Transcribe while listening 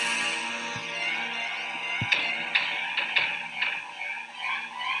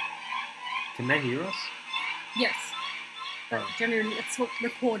Can they hear us? Yes. But Oh. generally, that's what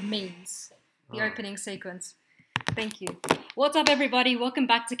record means. The Oh. opening sequence. Thank you. What's up, everybody? Welcome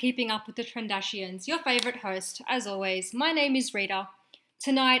back to Keeping Up with the Trendashians. Your favorite host, as always. My name is Rita.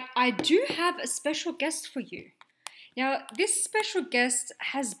 Tonight, I do have a special guest for you. Now, this special guest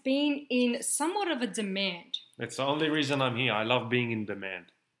has been in somewhat of a demand. It's the only reason I'm here. I love being in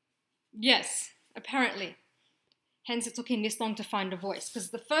demand. Yes, apparently. Hence, it took him this long to find a voice.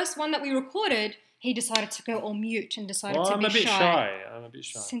 Because the first one that we recorded, he decided to go all mute and decided to I'm be a bit shy. I'm a bit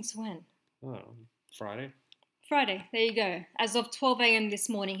shy. Since when? Oh, Friday. Friday. There you go. As of 12 a.m. this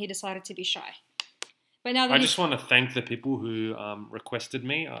morning, he decided to be shy. But now that I just want to thank the people who requested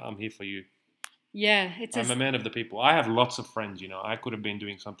me. I'm here for you. Yeah, I'm a man of the people. I have lots of friends, you know. I could have been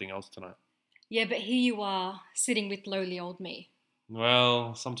doing something else tonight. Yeah, but here you are, sitting with lowly old me.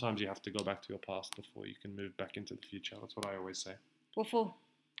 Well, sometimes you have to go back to your past before you can move back into the future. That's what I always say. Well, for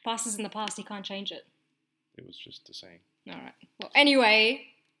past is in the past, you can't change it. It was just a saying. All right. Well, anyway,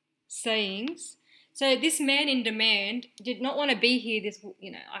 sayings. So this man in demand did not want to be here.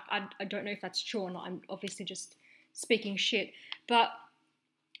 I don't know if that's true or not. I'm obviously just speaking shit. But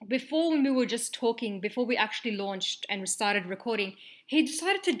before, when we were just talking, before we actually launched and started recording, he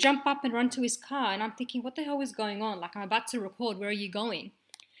decided to jump up and run to his car. And I'm thinking, what the hell is going on? Like, I'm about to record. Where are you going?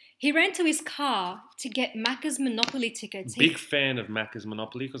 He ran to his car to get Maccas Monopoly tickets. Big fan of Maccas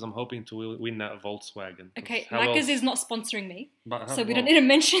Monopoly because I'm hoping to win that Volkswagen. Okay, Maccas is not sponsoring me, But so we don't need to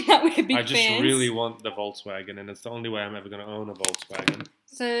mention that we're big fans. I just really want the Volkswagen, and it's the only way I'm ever going to own a Volkswagen.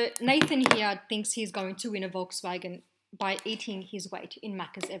 So Nathan here thinks he's going to win a Volkswagen by eating his weight in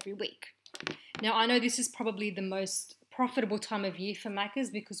Maccas every week. Now, I know this is probably the most profitable time of year for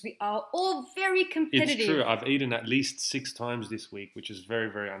Maccas because we are all very competitive. It's true. I've eaten at least 6 times this week, which is very,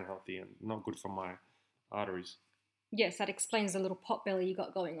 very unhealthy and not good for my arteries. Yes, that explains the little pot belly you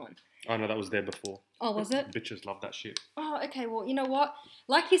got going on. Oh, no, that was there before. Oh, was it? Bitches love that shit. Oh, okay. Well, you know what?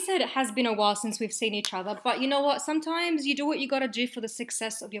 Like you said, it has been a while since we've seen each other. But you know what? Sometimes you do what you got to do for the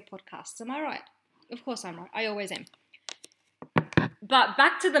success of your podcasts. Am I right? Of course I'm right. I always am. But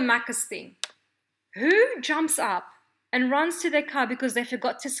back to the Maccas thing. Who jumps up and runs to their car because they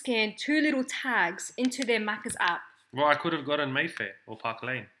forgot to scan 2 little tags into their Maccas app? Well, I could have gotten Mayfair or Park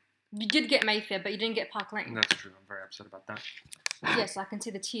Lane. You did get Mayfair, but you didn't get Park Lane. That's true. I'm very upset about that. Yes, I can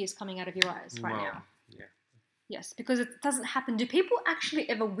see the tears coming out of your eyes right now. Yeah. Yes, because it doesn't happen. Do people actually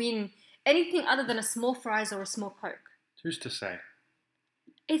ever win anything other than a small fries or a small Coke? Who's to say?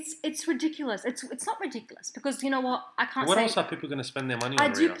 It's ridiculous. It's not ridiculous because you know what? I can't What say... else are people going to spend their money on?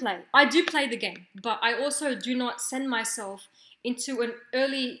 I do play the game, but I also do not send myself into an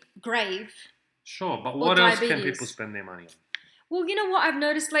early grave. Sure, but what else can diabetes. people spend their money on? Well, you know what I've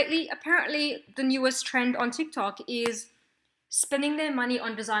noticed lately? Apparently, the newest trend on TikTok is spending their money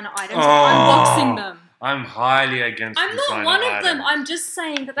on designer items and unboxing them. I'm highly against I'm designer not one of items. them. I'm just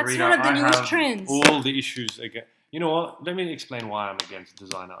saying that's Rita, one of the I newest have trends. All the issues again. You know what? Let me explain why I'm against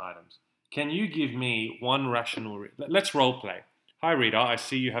designer items. Can you give me one rational... Let's role play. Hi, Rita. I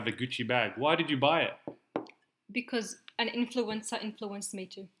see you have a Gucci bag. Why did you buy it? Because an influencer influenced me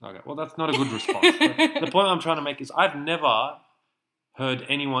to. Okay, well, that's not a good response. The point I'm trying to make is I've never heard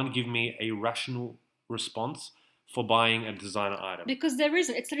anyone give me a rational response for buying a designer item. Because there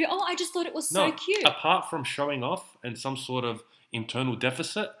isn't. It's literally, I just thought it was so cute. Apart from showing off and some sort of internal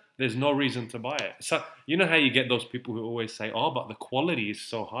deficit, there's no reason to buy it. So, you know how you get those people who always say, but the quality is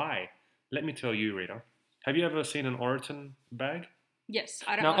so high. Let me tell you, Rita, have you ever seen an Oriton bag? Yes,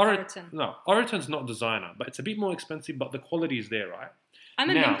 I don't know Oriton. No, Oriton's not designer, but it's a bit more expensive, but the quality is there, right? I'm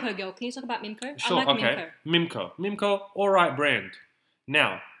a Mimco girl. Can you talk about Mimco? Sure, I like Mimco. Mimco, all right brand.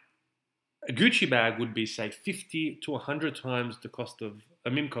 Now, a Gucci bag would be, say, 50 to 100 times the cost of a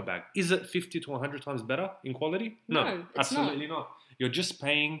Mimco bag. Is it 50 to 100 times better in quality? No, it's absolutely not. You're just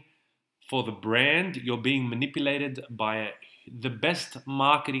paying for the brand. You're being manipulated by the best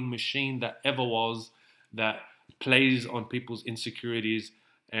marketing machine that ever was, that plays on people's insecurities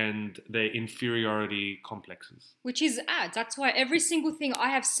and their inferiority complexes. Which is ads. That's why every single thing I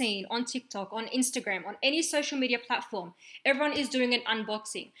have seen on TikTok, on Instagram, on any social media platform, everyone is doing an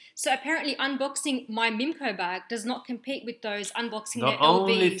unboxing. So apparently unboxing my Mimco bag does not compete with those unboxing their LVs. The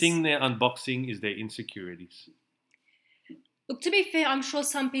only thing they're unboxing is their insecurities. Look, to be fair, I'm sure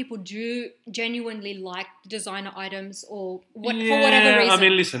some people do genuinely like designer items or for whatever reason. I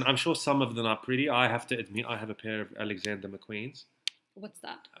mean, listen, I'm sure some of them are pretty. I have to admit, I have a pair of Alexander McQueen's. What's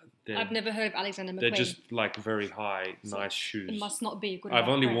that? I've never heard of Alexander McQueen. They're just like very high, nice shoes. It must not be a good I've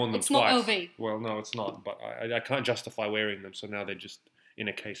only worn them it's twice. It's not LV. Well, no, it's not. But I can't justify wearing them, so now they're just in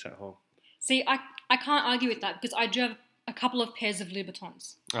a case at home. See, I can't argue with that because I do have a couple of pairs of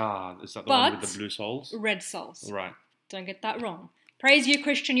Louboutins. Ah, is that the one with But the blue soles? red soles. Right. Don't get that wrong. Praise you,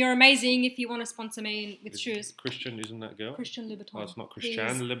 Christian. You're amazing. If you want to sponsor me with shoes. Christian, isn't that girl? Christian Louboutin. Oh, it's not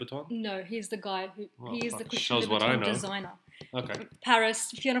Christian Louboutin? No, he's the guy who... Well, he is the fuck, Christian shows what I Louboutin know. designer. Okay. Paris.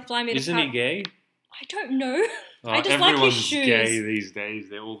 If you want to fly me to Isn't he gay? I don't know. Oh, I just like his everyone's shoes. gay these days.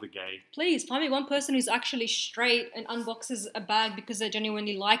 They're all the gay. Please, find me one person who's actually straight and unboxes a bag because they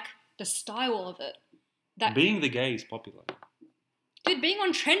genuinely like the style of it. Being the gay is popular. Dude, being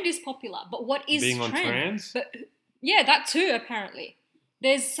on trend is popular, but what is being trend? on trends? But yeah, that too. Apparently,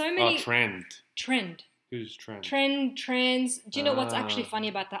 there's so many. Oh, trend. Trend. Who's trend? Trends. Do you know what's actually funny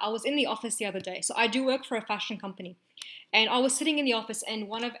about that? I was in the office the other day. So I do work for a fashion company. And I was sitting in the office and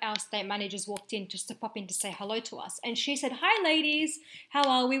one of our state managers walked in just to pop in to say hello to us. And she said, "Hi, ladies. How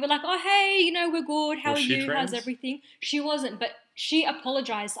are we?" We're like, "Oh, hey, we're good. How Was are she you? trans? How's everything?" She wasn't, but she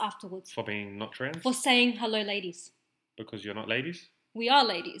apologized afterwards For being not trans? for saying hello, ladies. Because you're not ladies? We are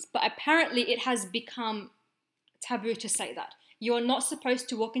ladies. But apparently it has become taboo to say that. You're not supposed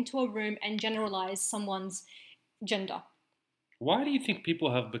to walk into a room and generalize someone's gender. Why do you think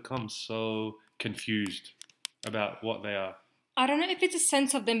people have become so confused about what they are? I don't know if it's a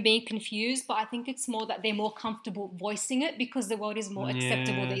sense of them being confused, but I think it's more that they're more comfortable voicing it because the world is more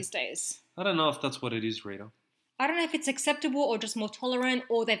acceptable these days. I don't know if that's what it is, Rita. I don't know if it's acceptable or just more tolerant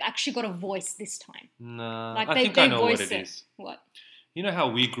or they've actually got a voice this time. No, Like I they think I know what voice it is. What? You know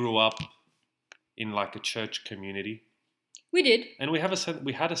how we grew up in like a church community? We did. And we had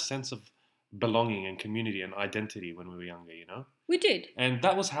a sense of belonging and community and identity when we were younger, We did. And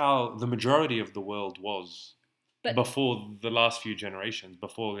that was how the majority of the world was before the last few generations,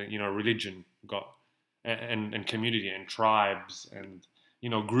 before religion got and community and tribes and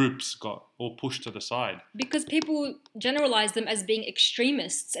groups got all pushed to the side. Because people generalized them as being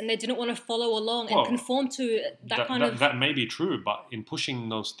extremists and they didn't want to follow along and conform to that may be true, but in pushing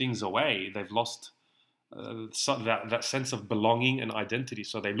those things away, they've lost that sense of belonging and identity.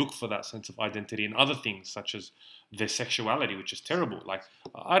 So they look for that sense of identity in other things, such as their sexuality, which is terrible. Like,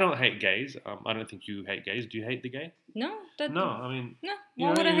 I don't hate gays. I don't think you hate gays. Do you hate the gay? No. No, I mean, no. you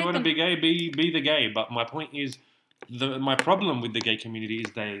want to be gay, be the gay. But my point is, my problem with the gay community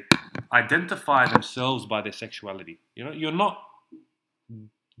is they identify themselves by their sexuality. You're not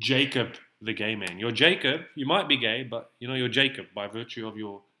Jacob the gay man. You're Jacob. You might be gay, but you're Jacob by virtue of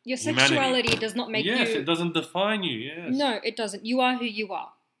your sexuality humanity. Does not make you... Yes, it doesn't define you, yes. No, it doesn't. You are who you are.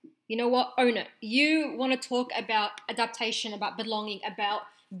 You know what? Own it. You want to talk about adaptation, about belonging, about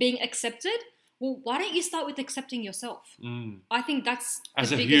being accepted? Well, why don't you start with accepting yourself? I think that's the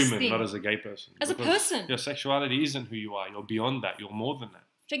as a biggest human, thing. not as a gay person. As a person. Your sexuality isn't who you are. You're beyond that. You're more than that.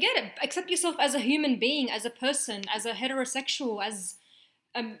 Forget it. Accept yourself as a human being, as a person, as a heterosexual, as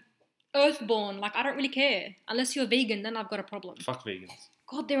earthborn. Like, I don't really care. Unless you're vegan, then I've got a problem. Fuck vegans.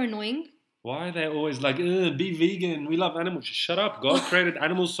 God, they're annoying. Why are they always like, be vegan, we love animals? Shut up. God created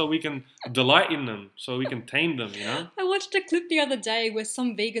animals so we can delight in them, so we can tame them, I watched a clip the other day where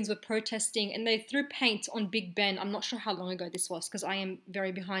some vegans were protesting and they threw paint on Big Ben. I'm not sure how long ago this was because I am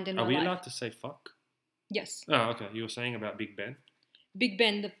very behind in my life. Are we allowed to say fuck? Yes. Oh, okay. You were saying about Big Ben? Big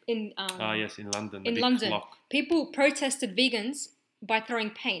Ben yes, in London. In London. Clock. People protested vegans by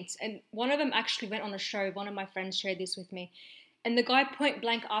throwing paint. And one of them actually went on a show. One of my friends shared this with me. And the guy point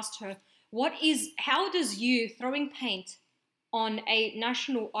blank asked her, how does you throwing paint on a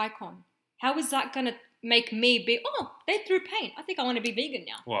national icon, how is that going to make me be, they threw paint, I think I want to be vegan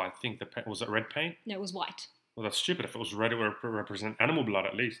now? Well, I think was it red paint? No, it was white. Well, that's stupid. If it was red, it would represent animal blood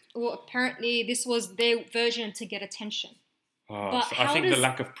at least. Well, apparently this was their version to get attention. So I think the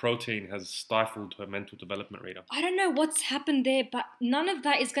lack of protein has stifled her mental development, Rita. I don't know what's happened there, but none of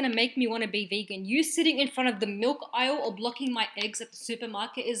that is going to make me want to be vegan. You sitting in front of the milk aisle or blocking my eggs at the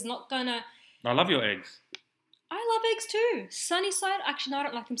supermarket is not going to... I love your eggs. I love eggs too. Sunny side... Actually, no, I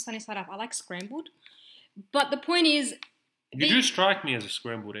don't like them sunny side up. I like scrambled. But the point is... You do strike me as a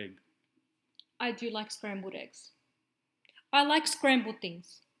scrambled egg. I do like scrambled eggs. I like scrambled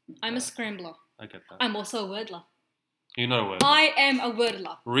things. I'm a scrambler. I get that. I'm also a wordler. You're not a wordler. I am a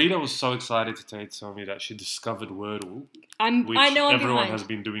wordler. Rita was so excited to tell me that she discovered Wordle. Which everyone has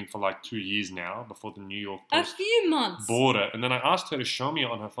been doing for like 2 years now before the New York Post. A few months. Bought it. And then I asked her to show me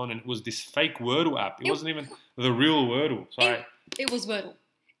it on her phone and it was this fake Wordle app. It wasn't even the real Wordle. So it was Wordle.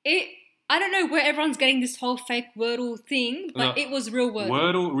 I don't know where everyone's getting this whole fake Wordle thing, but it was real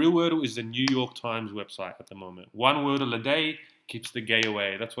Wordle. Real Wordle is the New York Times website at the moment. One Wordle a day keeps the gay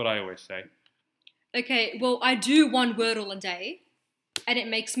away. That's what I always say. Okay, well, I do one Wordle a day, and it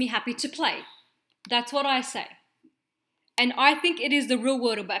makes me happy to play. That's what I say. And I think it is the real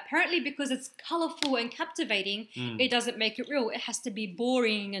Wordle, but apparently because it's colourful and captivating, it doesn't make it real. It has to be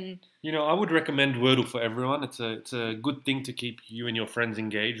boring and... I would recommend Wordle for everyone. It's a good thing to keep you and your friends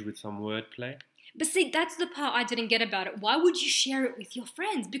engaged with some wordplay. But see, that's the part I didn't get about it. Why would you share it with your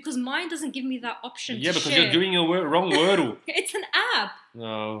friends? Because mine doesn't give me that option to share. Yeah, because you're doing a wrong Wordle. It's an app.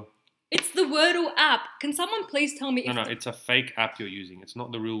 No. It's the Wordle app. Can someone please tell me if... No, it's a fake app you're using. It's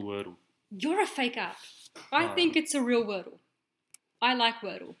not the real Wordle. You're a fake app. I think it's a real Wordle. I like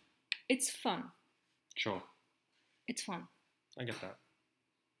Wordle. It's fun. Sure. It's fun. I get that.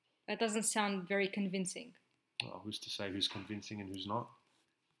 That doesn't sound very convincing. Well, who's to say who's convincing and who's not?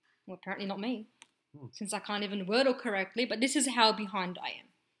 Well, apparently not me, since I can't even Wordle correctly, but this is how behind I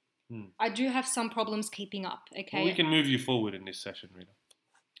am. I do have some problems keeping up, okay? Well, we can move you forward in this session, Rita.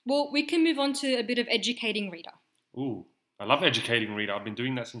 Well, we can move on to a bit of educating Rita. Ooh, I love educating Rita. I've been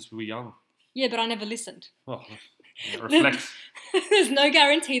doing that since we were young. Yeah, but I never listened. Oh, it reflects. There's no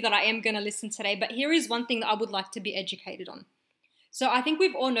guarantee that I am going to listen today, but here is one thing that I would like to be educated on. So I think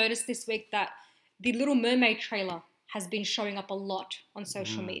we've all noticed this week that the Little Mermaid trailer has been showing up a lot on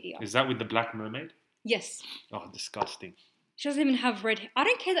social media. Is that with the Black Mermaid? Yes. Oh, disgusting. She doesn't even have red hair. I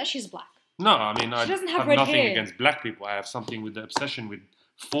don't care that she's black. No, I mean, I doesn't have have red nothing hair. against black people. I have something with the obsession with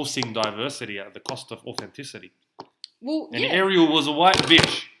forcing diversity at the cost of authenticity. Well, And yeah. Ariel was a white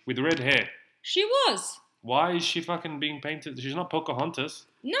bitch with red hair. She was. Why is she fucking being painted? She's not Pocahontas.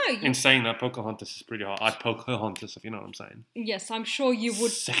 No. In saying that, Pocahontas is pretty hot. I'd Pocahontas, if you know what I'm saying. Yes, I'm sure you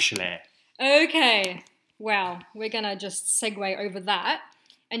would. Sexually. Okay. Well, we're going to just segue over that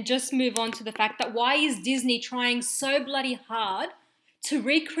and just move on to the fact that why is Disney trying so bloody hard to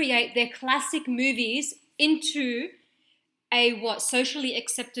recreate their classic movies into a, socially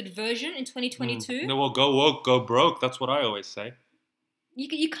accepted version in 2022? No, well, go woke, go broke. That's what I always say.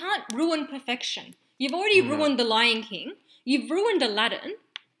 You can't ruin perfection. You've already ruined The Lion King. You've ruined Aladdin.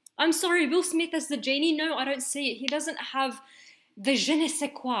 I'm sorry, Will Smith as the genie? No, I don't see it. He doesn't have the je ne sais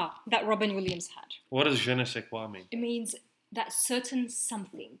quoi that Robin Williams had. What does je ne sais quoi mean? It means that certain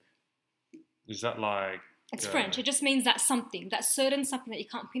something. Is that like... It's French. It just means that something, that certain something that you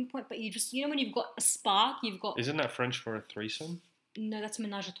can't pinpoint, but you just, when you've got a spark, you've got... Isn't that French for a threesome? No, that's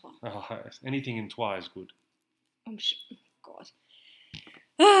ménage à trois. Oh, anything in trois is good. I'm sure... God.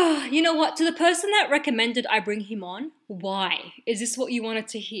 You know what? To the person that recommended I bring him on, why? Is this what you wanted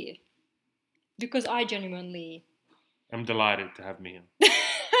to hear? Because I genuinely... I'm delighted to have me in.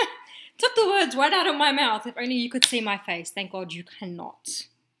 Took the words right out of my mouth. If only you could see my face. Thank God you cannot.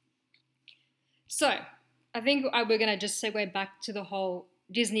 So, I think we're going to just segue back to the whole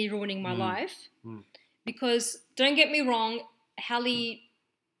Disney ruining my life. Because, don't get me wrong, Halle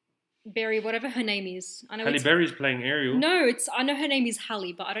Berry, whatever her name is. I know Halle Berry's playing Ariel. No, I know her name is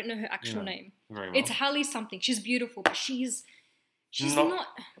Halle, but I don't know her actual name. Very well. It's Halle something. She's beautiful, but she's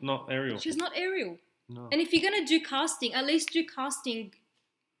not Ariel. She's not Ariel. No. And if you're going to do casting, at least do casting,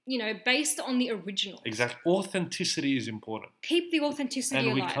 based on the original. Exactly. Authenticity is important. Keep the authenticity alive.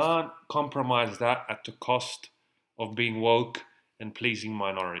 And we alive. can't compromise that at the cost of being woke and pleasing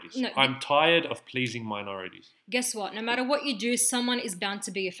minorities. No, I'm tired of pleasing minorities. Guess what? No matter what you do, someone is bound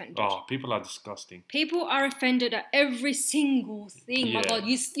to be offended. Oh, people are disgusting. People are offended at every single thing. Yeah. My God,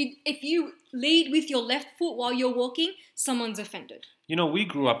 if you lead with your left foot while you're walking, someone's offended. We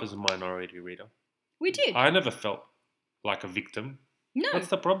grew up as a minority, Rita. We did. I never felt like a victim. No. That's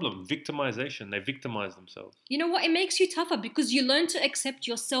the problem. Victimization. They victimize themselves. You know what? It makes you tougher because you learn to accept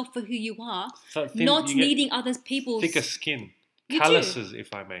yourself for who you are, You not get needing other people's... thicker skin. You Calluses, do.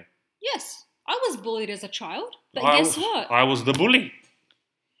 if I may. Yes. I was bullied as a child, but guess what? I was the bully.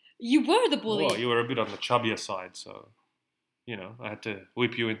 You were the bully. Well, you were a bit on the chubbier side, so, I had to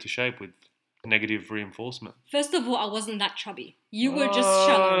whip you into shape with negative reinforcement. First of all, I wasn't that chubby. You were just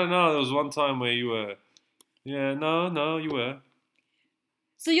shallow. No, there was one time where you were... Yeah, no, you were.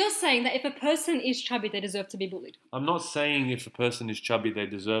 So you're saying that if a person is chubby, they deserve to be bullied? I'm not saying if a person is chubby, they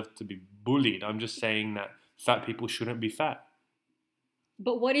deserve to be bullied. I'm just saying that fat people shouldn't be fat.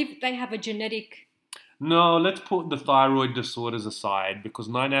 But what if they have a genetic... No, let's put the thyroid disorders aside because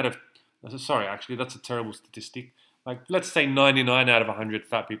sorry, actually, that's a terrible statistic. Like, let's say 99 out of 100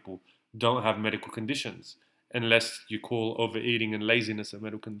 fat people don't have medical conditions unless you call overeating and laziness a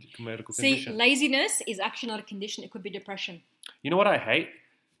medical condition. See, laziness is actually not a condition. It could be depression. You know what I hate?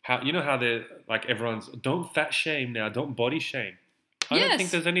 How they're like everyone's, don't fat shame now, don't body shame. I don't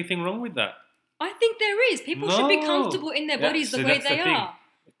think there's anything wrong with that. I think there is. People should be comfortable in their bodies the way they are.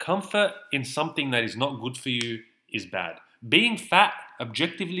 Comfort in something that is not good for you is bad. Being fat,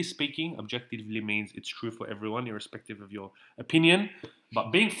 objectively means it's true for everyone, irrespective of your opinion.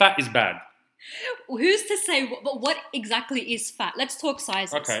 But being fat is bad. Who's to say what exactly is fat? Let's talk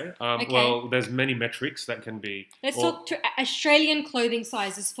sizes. Okay. Okay. Well, there's many metrics that can be. Let's talk to Australian clothing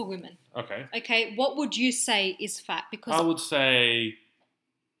sizes for women. Okay. Okay, what would you say is fat? Because I would say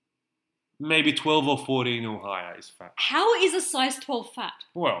maybe 12 or 14 or higher is fat. how is a size 12 fat?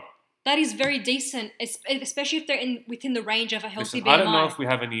 Well, That is very decent, especially if they're within the range of a healthy listen, BMI. I don't know if we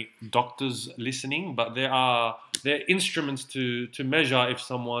have any doctors listening, but there are instruments to measure if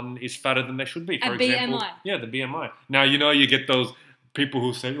someone is fatter than they should be. For example, BMI. Yeah, the BMI. Now you get those people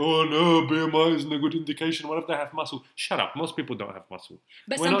who say, "Oh no, BMI isn't a good indication. What if they have muscle?" Shut up. Most people don't have muscle.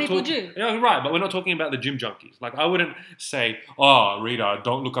 But We're some not people talking- do. Yeah, right. But we're not talking about the gym junkies. Like I wouldn't say, "Oh, Rita,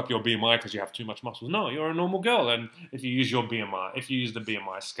 don't look up your BMI because you have too much muscle." No, you're a normal girl, and if you use your BMI, if you use the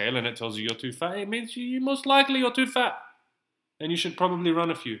BMI scale and it tells you you're too fat, it means you most likely you're too fat, and you should probably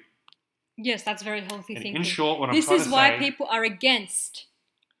run a few. Yes, that's very healthy And thinking. in short, what I'm This trying is to why say, people are against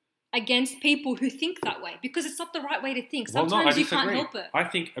people who think that way, because it's not the right way to think. well, no, Sometimes I you can't disagree. help it. I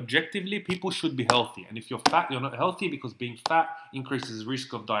think objectively people should be healthy, and if you're fat, you're not healthy because being fat increases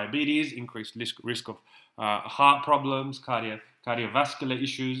risk of diabetes, increased risk of heart problems, cardiovascular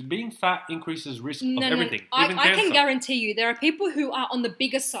issues. Being fat increases risk of everything, even I cancer. can guarantee you there are people who are on the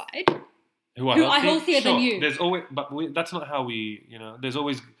bigger side who are healthier than Sure, you. There's always, that's not how we, there's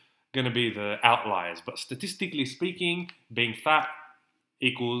always going to be the outliers. But statistically speaking, being fat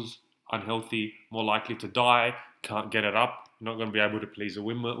equals unhealthy, more likely to die, can't get it up, not going to be able to please a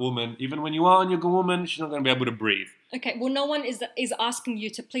woman. Even when you are on your woman, she's not going to be able to breathe. Okay, well, no one is asking you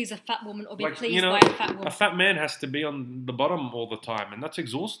to please a fat woman or be pleased by a fat woman. A fat man has to be on the bottom all the time, and that's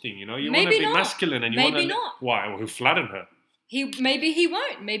exhausting. You want to Maybe be not. masculine, and you Maybe want to. not. Why? Well, he'll flatten her. Maybe he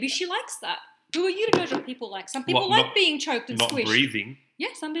won't. Maybe she likes that. Who are you to judge what people like? Some people like being choked and not squished. breathing. Yeah,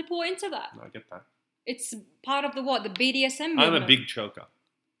 some people are into that. No, I get that. It's part of the BDSM movement. I'm a big choker.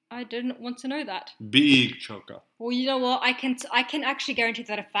 I didn't want to know that. Big choker. Well, you know what? I can actually guarantee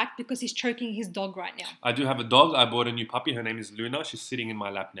that a fact because he's choking his dog right now. I do have a dog. I bought a new puppy. Her name is Luna. She's sitting in my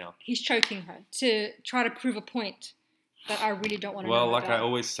lap now. He's choking her to try to prove a point that I really don't want to know Well, like about. I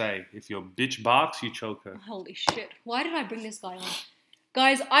always say, if your bitch barks, you choke her. Holy shit. Why did I bring this guy on?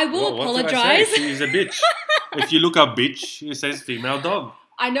 Guys, I will What did I apologize. say? She's a bitch. If you look up bitch, it says female dog.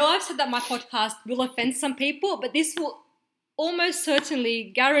 I know I've said that my podcast will offend some people, but this will almost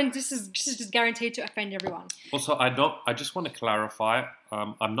certainly this is just guaranteed to offend everyone. Also, I just want to clarify.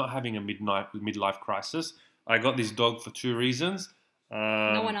 I'm not having a midlife crisis. I got this dog for 2 reasons.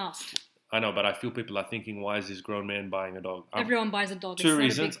 No one asked. I know, but I feel people are thinking, why is this grown man buying a dog? Everyone buys a dog. 2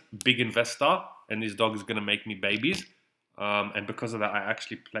 reasons. Big investor, and this dog is going to make me babies. And because of that, I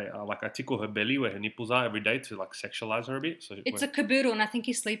actually I tickle her belly where her nipples are every day to sexualize her a bit. So it's a caboodle, and I think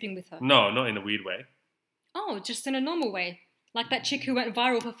he's sleeping with her. No, not in a weird way. Oh, just in a normal way. Like that chick who went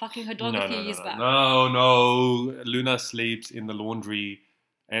viral for fucking her dog a few years back. No. Luna sleeps in the laundry,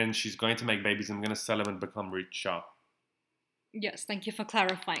 and she's going to make babies. And I'm going to sell them and become richer. Yes, thank you for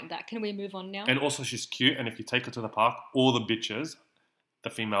clarifying that. Can we move on now? And also, she's cute. And if you take her to the park, all the bitches, the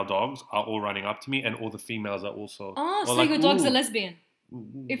female dogs, are all running up to me, and all the females are also. Oh, so your dog's a lesbian.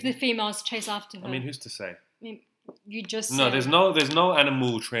 If the females chase after her. I mean, who's to say? You just no. There's no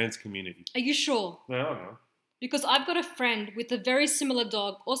animal trans community. Are you sure? No, I don't know. Because I've got a friend with a very similar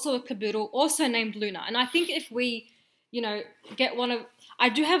dog, also a caboodle, also named Luna. And I think if we, get one of... I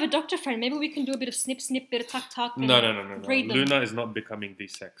do have a doctor friend. Maybe we can do a bit of snip, snip, bit of tuck, tuck. No. Breed them. Luna is not becoming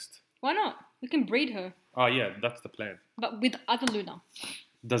desexed. Why not? We can breed her. Oh, yeah, that's the plan. But with other Luna.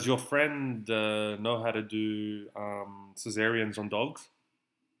 Does your friend know how to do cesareans on dogs?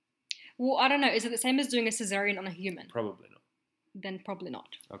 Well, I don't know. Is it the same as doing a cesarean on a human? Probably not. Then probably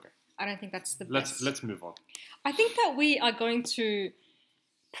not. Okay. I don't think that's the best. Let's move on. I think that we are going to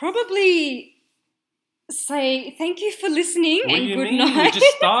probably say thank you for listening and good night. We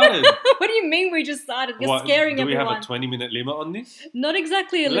just started. What do you mean we just started? You're scaring everyone. Do we have a 20-minute limit on this? Not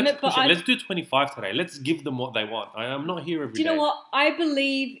exactly a limit, but let's do 25 today. Let's give them what they want. I'm not here every day. Do you know what? I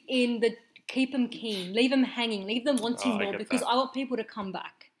believe in the keep them keen, leave them hanging, leave them wanting more because I want people to come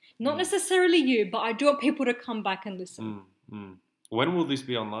back. Not necessarily you, but I do want people to come back and listen. When will this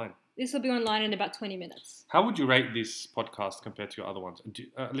be online? This will be online in about 20 minutes. How would you rate this podcast compared to your other ones?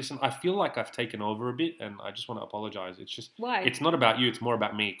 Listen, I feel like I've taken over a bit, and I just want to apologize. It's just why? It's not about you. It's more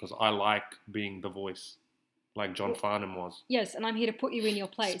about me because I like being the voice, like John Farnham was. Yes, and I'm here to put you in your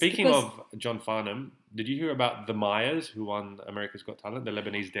place. Speaking of John Farnham, did you hear about the Mayas who won America's Got Talent, the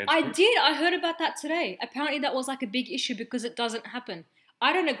Lebanese dance group? I did. I heard about that today. Apparently, that was like a big issue because it doesn't happen.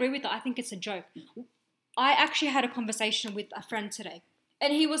 I don't agree with that. I think it's a joke. I actually had a conversation with a friend today.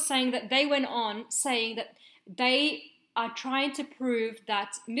 And he was saying that they went on saying that they are trying to prove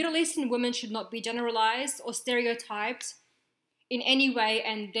that Middle Eastern women should not be generalized or stereotyped in any way,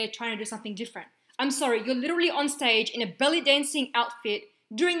 and they're trying to do something different. I'm sorry, you're literally on stage in a belly dancing outfit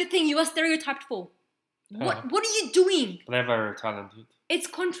doing the thing you are stereotyped for. What are you doing? They're very talented. It's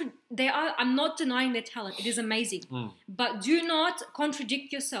they are. I'm not denying their talent. It is amazing. But do not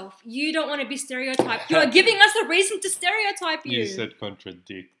contradict yourself. You don't want to be stereotyped. You are giving us a reason to stereotype you. You said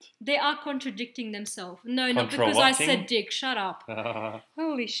contradict. They are contradicting themselves. No, not because I said dick. Shut up.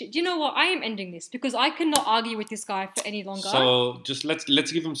 Holy shit. Do you know what? I am ending this because I cannot argue with this guy for any longer. So just let's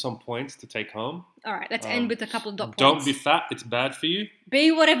give him some points to take home. All right, let's end with a couple of dot points. Don't be fat. It's bad for you.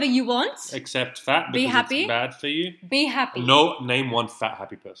 Be whatever you want. Except fat. Be happy. It's bad for you. Be happy. No, name one fat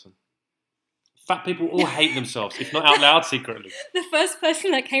happy person. Fat people all hate themselves, if not out loud, secretly. The first person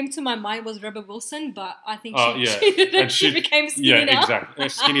that came to my mind was Rebel Wilson, but I think she became skinny now. Yeah, exactly. A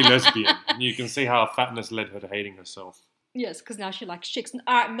skinny lesbian. You can see how fatness led her to hating herself. Yes, because now she likes chicks.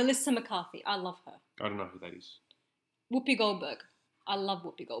 All right, Melissa McCarthy. I love her. I don't know who that is. Whoopi Goldberg. I love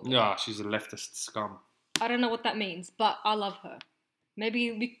Whoopi Goldberg. Yeah, she's a leftist scum. I don't know what that means, but I love her.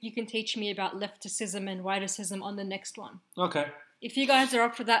 Maybe you can teach me about lefticism and righticism on the next one. Okay. If you guys are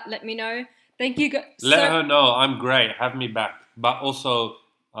up for that, let me know. Thank you guys. Let her know I'm great. Have me back. But also,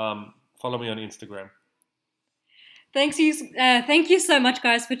 follow me on Instagram. Thank you so much,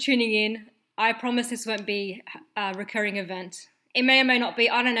 guys, for tuning in. I promise this won't be a recurring event. It may or may not be.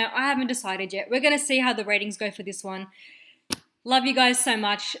 I don't know. I haven't decided yet. We're going to see how the ratings go for this one. Love you guys so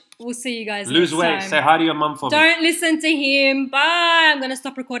much. We'll see you guys Lose next weight. time. Say hi to your mum for me. Don't listen to him. Bye. I'm going to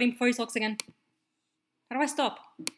stop recording before he talks again. How do I stop?